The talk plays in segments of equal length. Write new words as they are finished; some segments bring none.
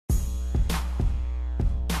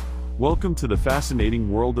Welcome to the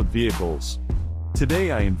fascinating world of vehicles. Today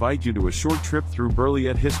I invite you to a short trip through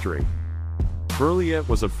Berliet history. Berliet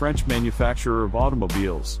was a French manufacturer of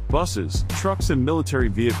automobiles, buses, trucks and military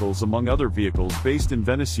vehicles among other vehicles based in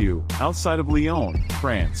Vénissieux, outside of Lyon,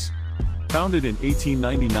 France. Founded in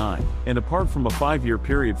 1899, and apart from a 5-year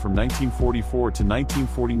period from 1944 to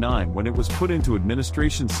 1949 when it was put into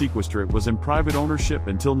administration, sequestration was in private ownership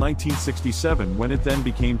until 1967 when it then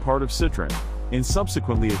became part of Citroën, and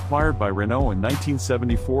subsequently acquired by Renault in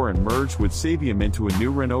 1974 and merged with Savium into a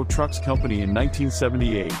new Renault Trucks company in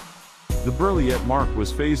 1978. The Berliet marque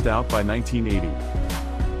was phased out by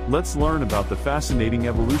 1980. Let's learn about the fascinating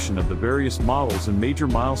evolution of the various models and major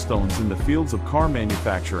milestones in the fields of car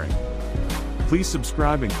manufacturing. Please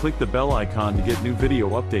subscribe and click the bell icon to get new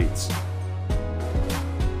video updates.